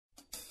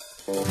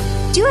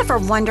Do you ever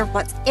wonder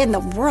what in the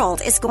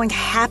world is going to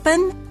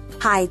happen?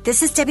 Hi,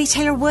 this is Debbie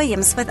Taylor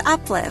Williams with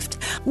Uplift.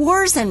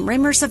 Wars and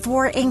rumors of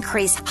war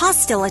increase.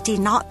 Hostility,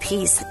 not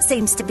peace,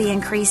 seems to be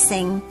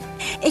increasing.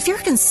 If you're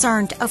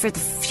concerned over the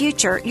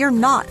future, you're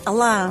not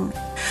alone.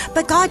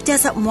 But God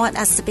doesn't want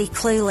us to be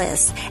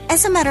clueless.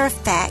 As a matter of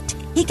fact,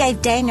 He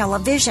gave Daniel a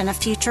vision of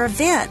future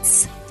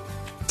events.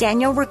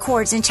 Daniel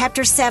records in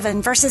chapter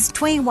 7, verses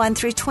 21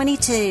 through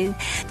 22,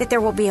 that there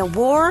will be a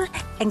war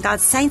and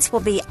God's saints will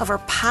be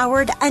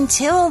overpowered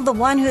until the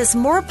one who is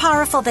more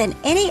powerful than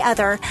any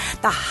other,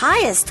 the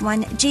highest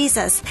one,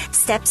 Jesus,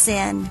 steps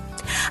in.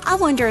 I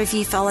wonder if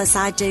you feel as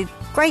I do,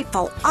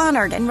 grateful,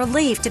 honored, and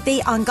relieved to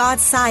be on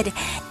God's side,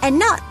 and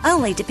not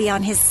only to be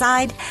on His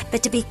side,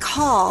 but to be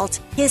called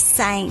His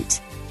saint.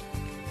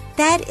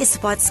 That is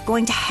what's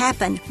going to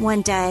happen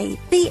one day.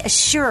 Be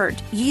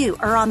assured you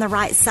are on the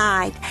right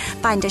side.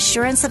 Find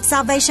Assurance of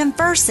Salvation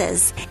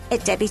verses at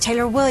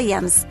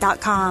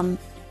DebbieTaylorWilliams.com.